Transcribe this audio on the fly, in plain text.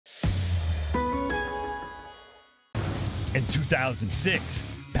In 2006,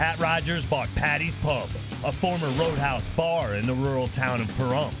 Pat Rodgers bought Paddy's Pub, a former roadhouse bar in the rural town of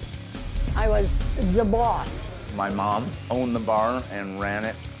Pahrump. I was the boss. My mom owned the bar and ran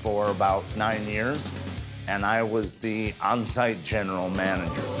it for about 9 years, and I was the on-site general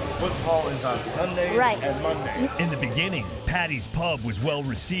manager. Football is on Sundays and Mondays. In the beginning, Paddy's Pub was well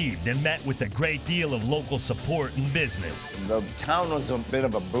received and met with a great deal of local support and business. The town was a bit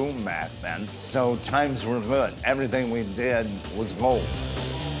of a boom back then, so times were good. Everything we did was gold.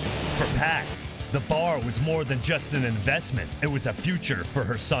 For Pat, the bar was more than just an investment. It was a future for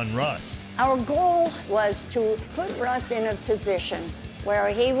her son, Russ. Our goal was to put Russ in a position where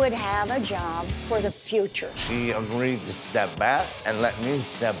he would have a job for the future. She agreed to step back and let me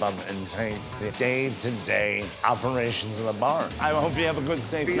step up and take the day-to-day operations of the bar. I hope you have a good,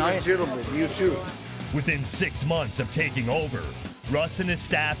 safe night. Gentlemen, you too. Within 6 months of taking over, Russ and his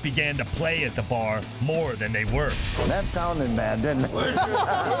staff began to play at the bar more than they worked. That sounded bad, didn't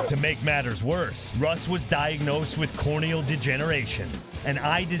it? To make matters worse, Russ was diagnosed with corneal degeneration, an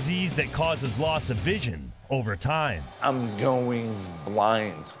eye disease that causes loss of vision over time. I'm going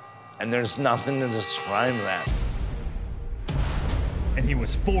blind, and there's nothing to describe that. And he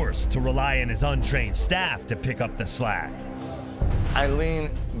was forced to rely on his untrained staff to pick up the slack. I lean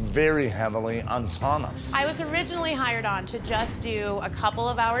very heavily on Tana. I was originally hired on to just do a couple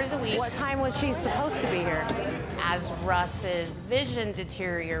of hours a week. What time was she supposed to be here? As Russ's vision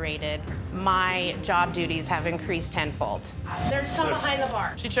deteriorated, my job duties have increased tenfold. There's some behind the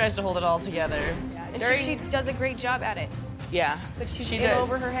bar. She tries to hold it all together. And she does a great job at it. Yeah, But she's she in does.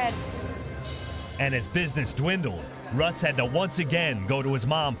 over her head. And as business dwindled, Russ had to once again go to his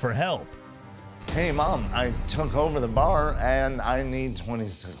mom for help. Hey, Mom, I took over the bar, and I need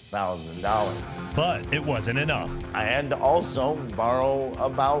 $26,000. But it wasn't enough. I had to also borrow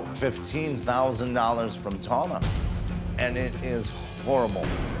about $15,000 from Tana, and it is horrible.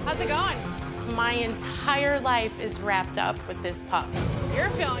 How's it going? My entire life is wrapped up with this pup. You're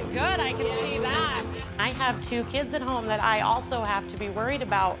feeling good, I can see that. I have 2 kids at home that I also have to be worried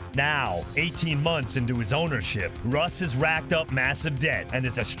about. Now, 18 months into his ownership, Russ has racked up massive debt and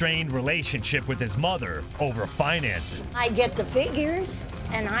has a strained relationship with his mother over finances. I get the figures,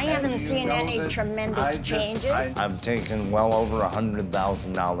 and I haven't seen any tremendous changes. I've taken well over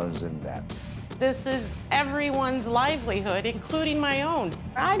 $100,000 in debt. This is everyone's livelihood, including my own.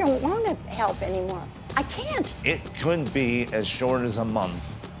 I don't want to help anymore. I can't. It could be as short as a month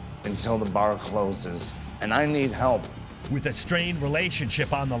until the bar closes, and I need help. With a strained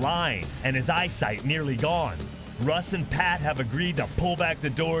relationship on the line and his eyesight nearly gone, Russ and Pat have agreed to pull back the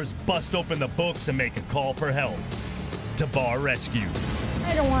doors, bust open the books, and make a call for help to Bar Rescue.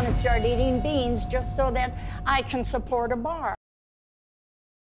 I don't want to start eating beans just so that I can support a bar.